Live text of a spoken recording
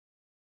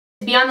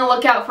Be on the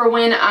lookout for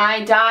when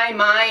I dye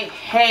my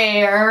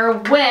hair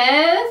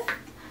with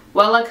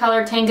Wella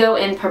color Tango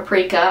and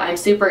Paprika. I'm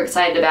super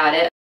excited about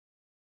it.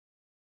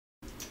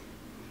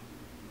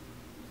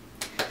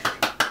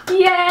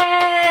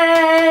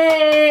 Yay!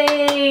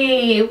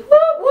 Woo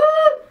woo!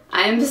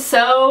 I'm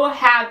so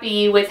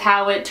happy with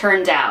how it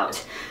turned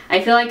out.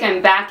 I feel like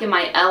I'm back in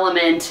my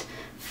element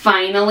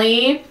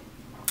finally.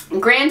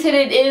 Granted,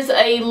 it is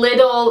a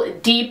little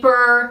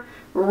deeper,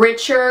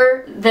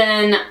 richer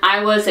than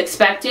I was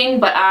expecting,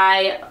 but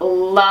I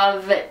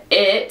love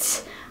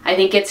it. I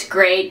think it's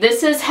great.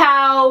 This is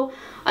how,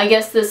 I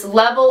guess, this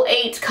level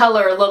 8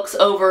 color looks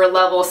over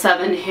level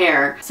 7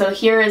 hair. So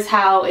here is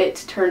how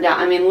it turned out.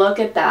 I mean, look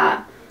at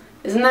that.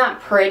 Isn't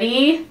that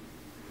pretty?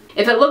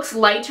 If it looks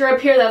lighter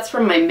up here, that's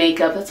from my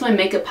makeup. That's my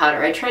makeup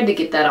powder. I tried to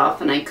get that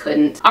off and I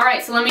couldn't.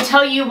 Alright, so let me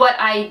tell you what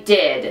I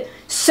did.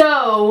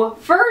 So,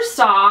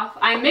 first off,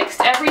 I mixed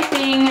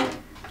everything,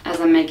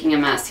 as I'm making a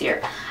mess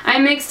here. I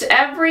mixed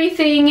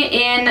everything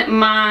in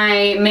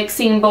my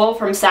mixing bowl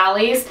from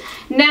Sally's.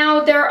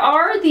 Now, there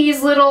are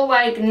these little,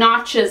 like,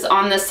 notches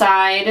on the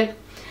side.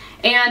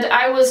 And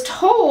I was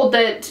told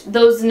that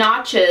those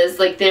notches,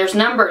 like there's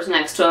numbers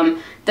next to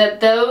them, that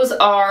those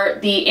are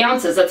the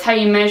ounces. That's how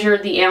you measure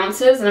the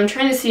ounces. And I'm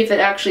trying to see if it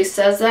actually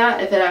says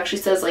that, if it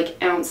actually says like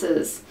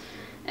ounces.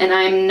 And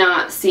I'm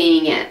not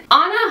seeing it.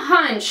 On a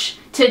hunch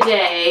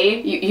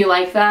today, you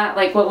like that?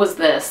 Like what was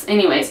this?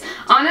 Anyways,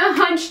 on a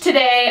hunch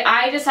today,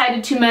 I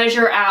decided to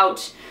measure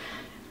out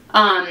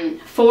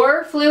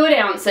 4 fluid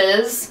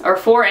ounces, or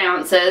 4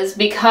 ounces,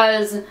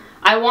 because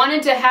I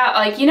wanted to have,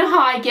 like, you know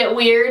how I get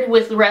weird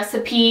with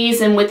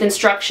recipes and with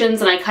instructions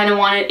and I kind of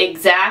want it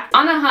exact?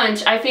 On a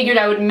hunch, I figured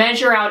I would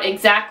measure out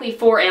exactly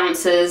 4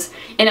 ounces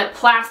in a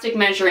plastic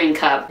measuring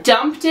cup.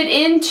 Dumped it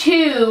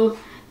into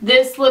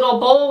this little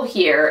bowl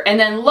here and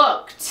then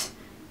looked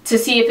to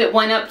see if it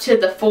went up to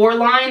the 4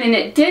 line, and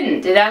it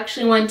didn't. It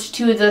actually went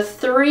to the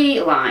 3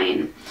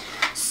 line.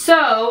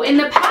 So, in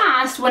the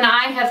past, when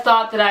I have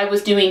thought that I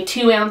was doing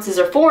 2 ounces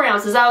or 4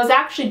 ounces, I was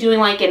actually doing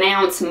like an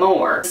ounce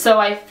more. So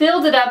I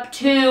filled it up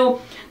to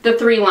the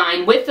 3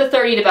 line with the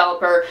 30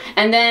 developer,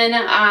 and then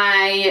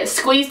I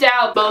squeezed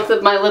out both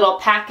of my little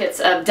packets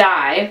of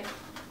dye.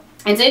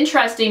 It's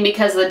interesting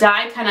because the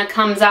dye kind of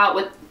comes out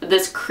with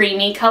this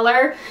creamy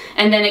color,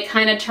 and then it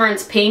kind of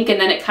turns pink,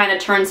 and then it kind of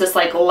turns this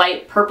like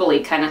light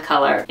purpley kind of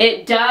color.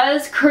 It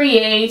does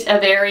create a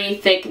very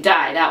thick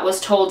dye. That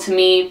was told to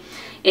me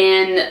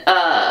in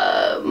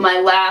my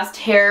last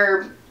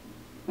hair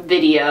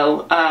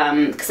video,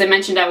 because I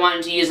mentioned I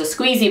wanted to use a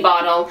squeezy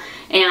bottle,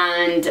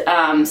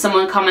 and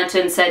someone commented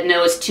and said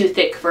no, it's too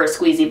thick for a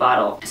squeezy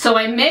bottle. So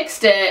I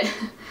mixed it,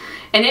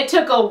 and it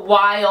took a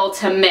while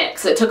to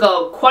mix. It took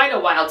quite a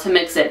while to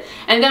mix it.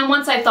 And then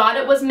once I thought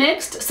it was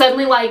mixed,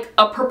 suddenly like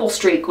a purple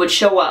streak would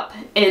show up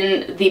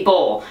in the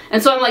bowl.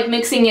 And so I'm like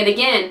mixing it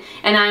again,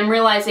 and I'm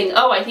realizing,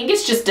 oh, I think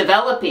it's just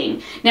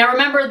developing. Now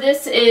remember,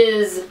 this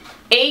is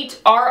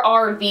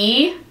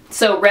 8RRV,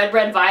 so red,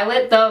 red,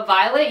 violet. The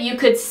violet, you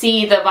could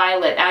see the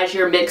violet as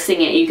you're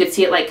mixing it. You could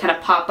see it like kind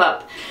of pop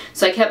up.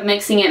 So I kept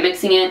mixing it,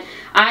 mixing it.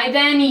 I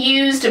then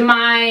used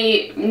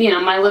my,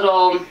 my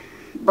little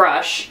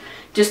brush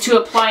just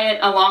to apply it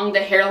along the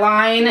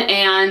hairline,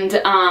 and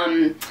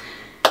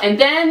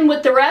then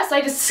with the rest,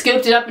 I just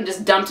scooped it up and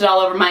just dumped it all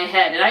over my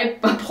head. And I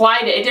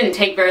applied it. It didn't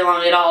take very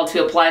long at all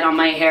to apply it on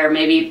my hair,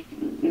 maybe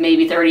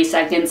 30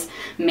 seconds,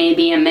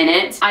 maybe a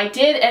minute. I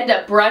did end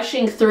up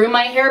brushing through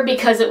my hair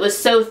because it was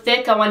so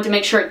thick. I wanted to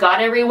make sure it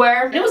got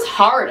everywhere. And it was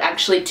hard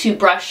actually to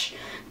brush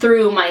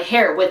through my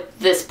hair with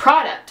this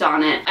product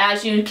on it.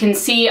 As you can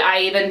see, I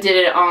even did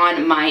it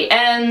on my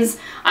ends.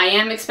 I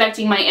am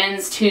expecting my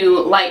ends to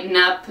lighten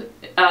up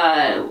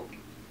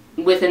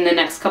within the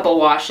next couple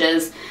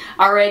washes.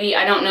 Already,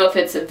 I don't know if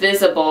it's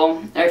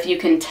visible or if you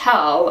can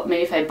tell,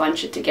 maybe if I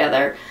bunch it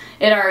together,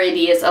 it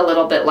already is a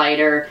little bit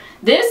lighter.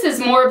 This is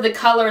more of the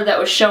color that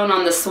was shown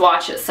on the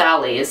swatch at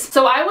Sally's.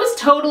 So I was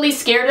totally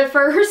scared at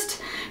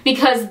first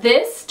because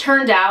this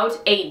turned out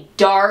a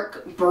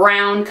dark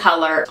brown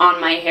color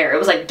on my hair. It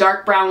was like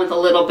dark brown with a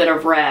little bit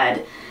of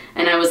red.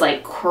 And I was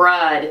like,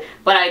 crud.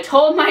 But I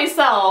told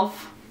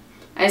myself,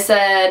 I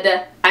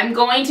said, I'm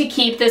going to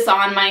keep this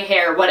on my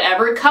hair.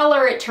 Whatever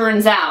color it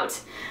turns out,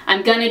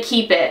 I'm gonna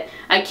keep it.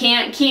 I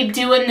can't keep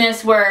doing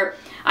this where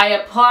I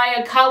apply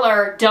a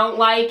color, don't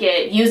like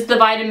it, use the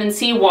vitamin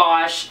C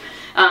wash,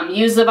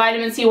 use the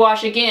vitamin C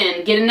wash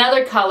again, get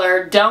another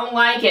color, don't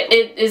like it.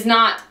 It is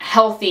not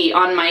healthy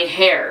on my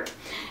hair.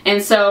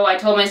 And so I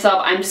told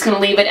myself I'm just going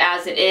to leave it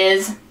as it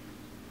is.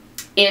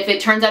 If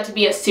it turns out to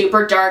be a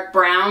super dark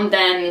brown,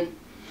 then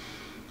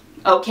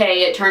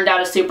okay, it turned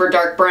out a super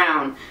dark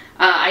brown.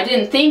 I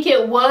didn't think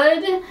it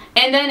would,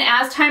 and then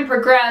as time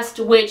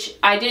progressed, which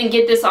I didn't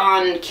get this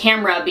on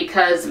camera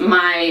because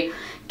my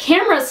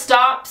camera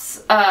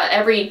stops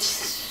every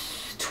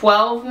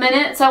 12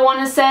 minutes, I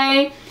want to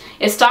say.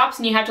 It stops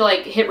and you have to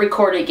like hit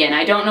record again.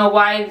 I don't know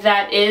why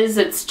that is.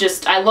 It's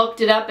just, I looked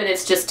it up and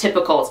it's just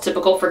typical. It's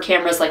typical for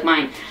cameras like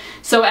mine.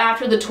 So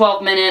after the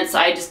 12 minutes,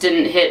 I just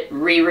didn't hit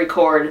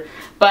re-record.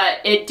 but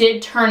it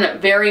did turn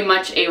very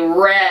much a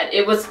red.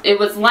 It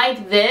was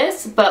like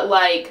this, but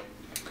like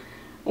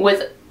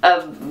with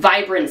a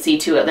vibrancy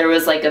to it. There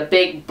was like a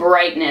big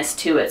brightness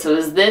to it. So it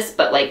was this,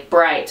 but like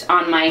bright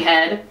on my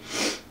head.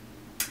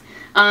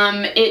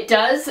 It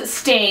does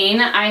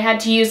stain. I had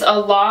to use a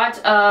lot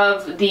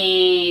of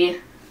the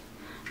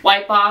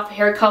wipe off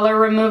hair color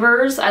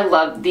removers. I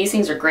love, these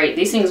things are great.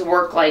 These things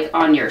work like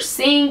on your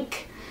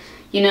sink,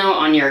 you know,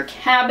 on your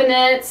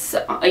cabinets,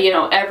 you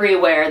know,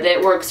 everywhere.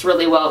 That works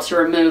really well to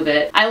remove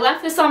it. I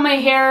left this on my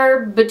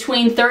hair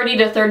between 30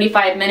 to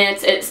 35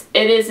 minutes. It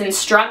is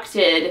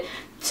instructed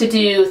to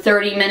do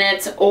 30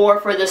 minutes, or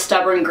for the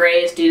stubborn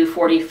grays, do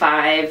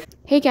 45.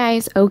 Hey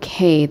guys,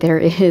 okay, there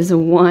is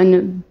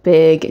one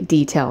big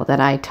detail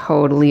that I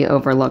totally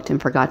overlooked and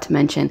forgot to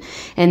mention,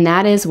 and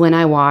that is when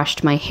I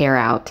washed my hair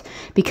out.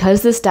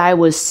 Because this dye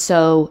was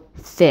so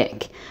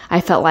thick,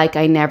 I felt like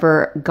I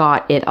never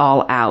got it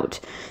all out.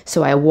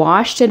 So I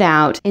washed it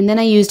out, and then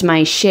I used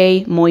my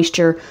Shea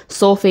Moisture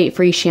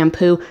sulfate-free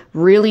shampoo,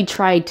 really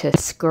tried to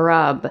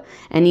scrub,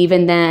 and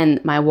even then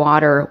my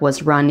water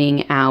was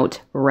running out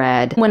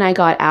red. When I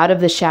got out of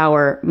the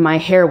shower, my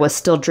hair was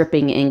still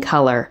dripping in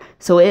color.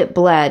 So it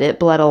bled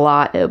a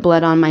lot. It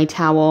bled on my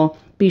towel.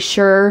 Be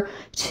sure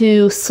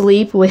to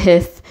sleep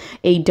with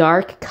a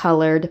dark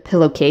colored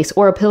pillowcase,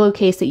 or a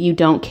pillowcase that you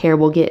don't care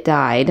will get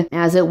dyed,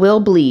 as it will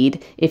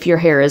bleed if your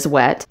hair is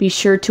wet. Be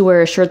sure to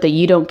wear a shirt that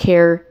you don't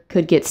care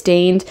could get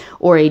stained,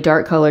 or a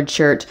dark colored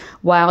shirt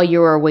while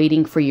you are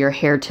waiting for your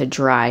hair to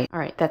dry. All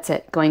right, that's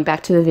it. Going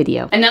back to the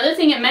video. Another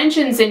thing it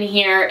mentions in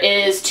here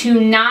is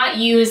to not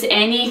use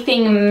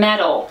anything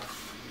metal.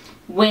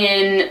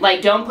 When,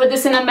 like, don't put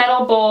this in a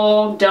metal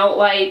bowl,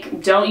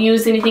 don't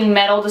use anything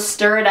metal to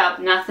stir it up,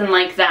 nothing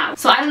like that.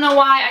 So I don't know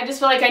why, I just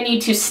feel like I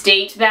need to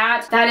state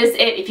that. That is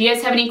it. If you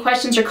guys have any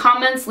questions or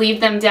comments, leave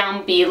them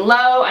down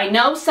below. I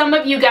know some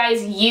of you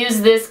guys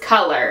use this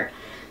color,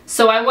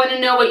 so I want to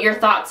know what your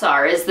thoughts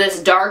are. Is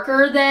this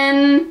darker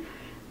than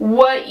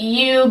what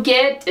you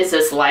get? Is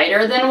this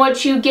lighter than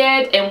what you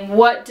get? And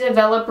what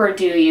developer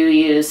do you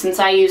use? Since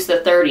I use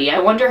the 30, I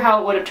wonder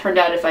how it would have turned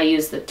out if I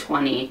used the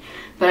 20.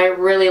 But I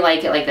really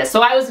like it like this.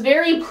 So I was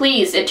very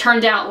pleased it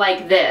turned out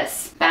like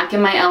this. Back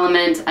in my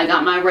element, I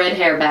got my red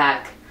hair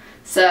back.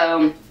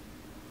 So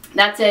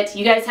that's it.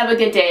 You guys have a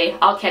good day.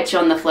 I'll catch you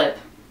on the flip.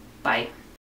 Bye.